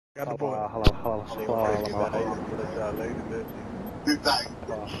Got the boy.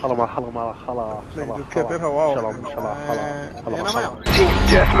 Nigga just kept that hoe off. And I'm out. Team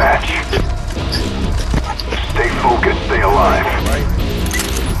deathmatch. Stay focused, stay alive.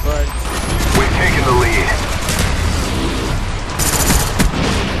 Right. We've taken the lead.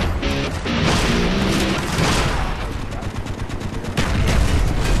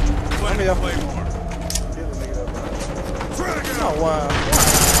 Let me play more. Oh wow.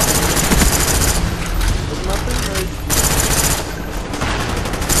 There's nothing crazy.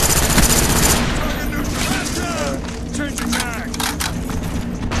 Changing mag.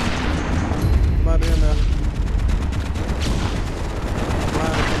 Somebody in there.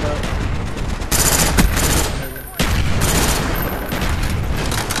 Line to come out.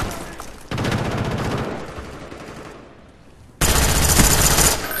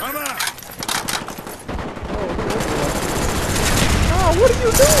 I'm out. Oh, what are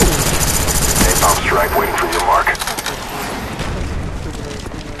you doing? Napalm strike waiting for your mark.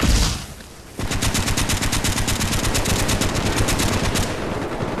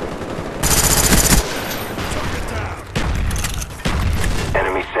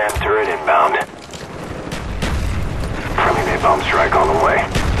 Enemy SAM turret inbound. Friendly napalm strike on the way.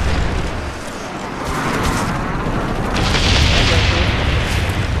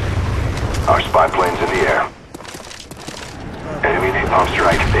 Our spy plane's in the air. Enemy napalm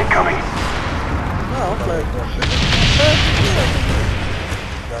strike incoming. Oh, okay.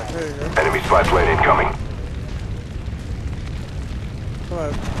 There you go. Enemy spy plane incoming.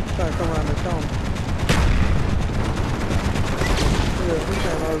 Somebody trying to come around the corner. Yeah, we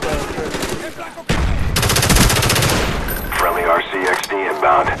can't always out there. Friendly RCXD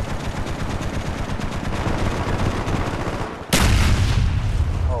inbound.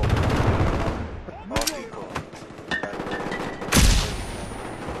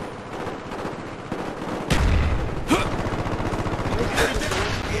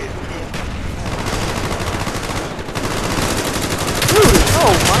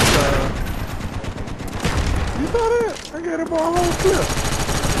 Oh my god. You saw that? I got him on a whole clip.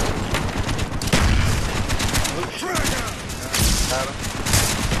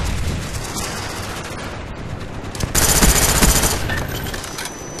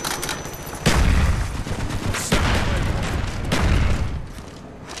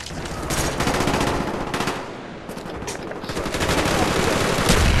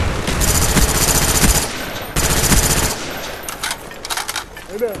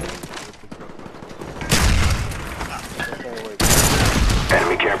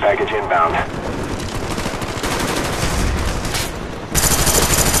 Enemy care package inbound.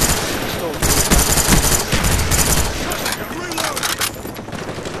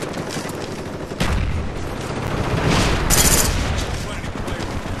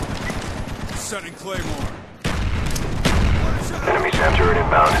 Setting Claymore. Enemy SAM turret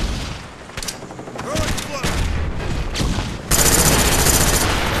inbound.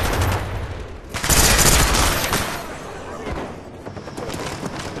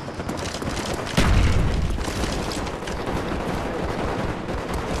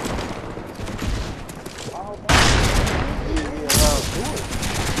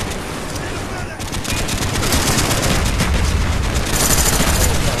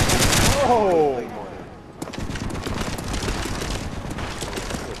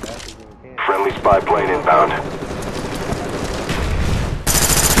 Friendly spy plane inbound.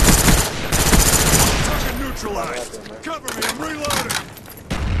 Target neutralized. Cover me, I'm reloading.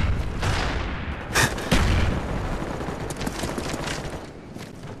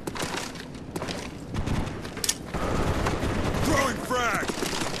 Throwing frag.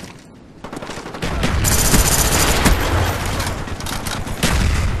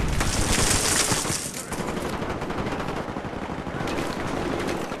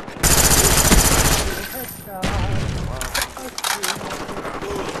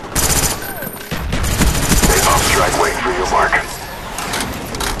 Napalm strike waiting for your mark.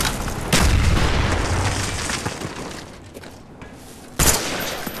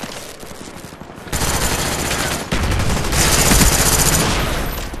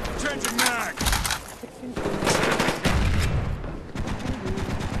 Changing mag.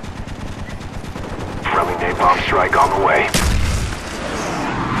 Friendly napalm strike on the way.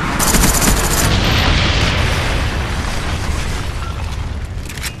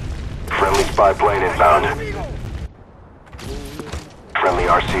 Friendly spy plane inbound. Friendly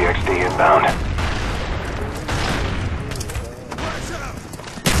RCXD inbound.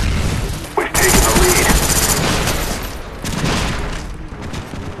 We've taken the lead.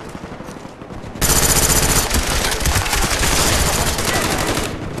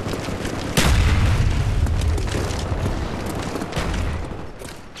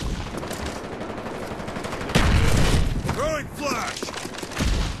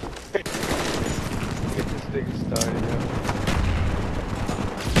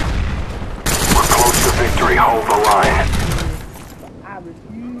 victory. Hold the line. I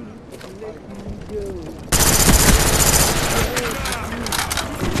refuse to let you go.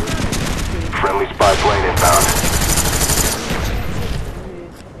 Friendly spy plane inbound.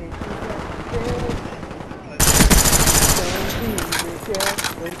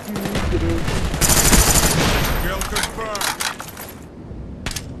 Kill confirmed.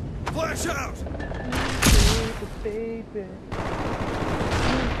 Flash out!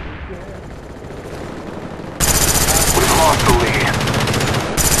 We've lost the lead.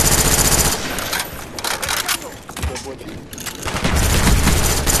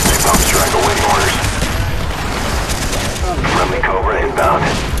 Napalm strike awaiting orders. Friendly Cobra inbound.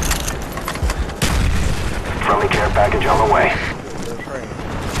 Friendly care package on the way.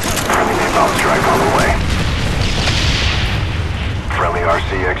 Friendly napalm strike on the way. Friendly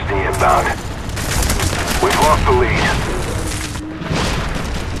RCXD inbound. We've lost the lead.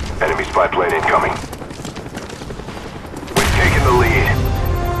 Enemy spy plane incoming. We've taken the lead.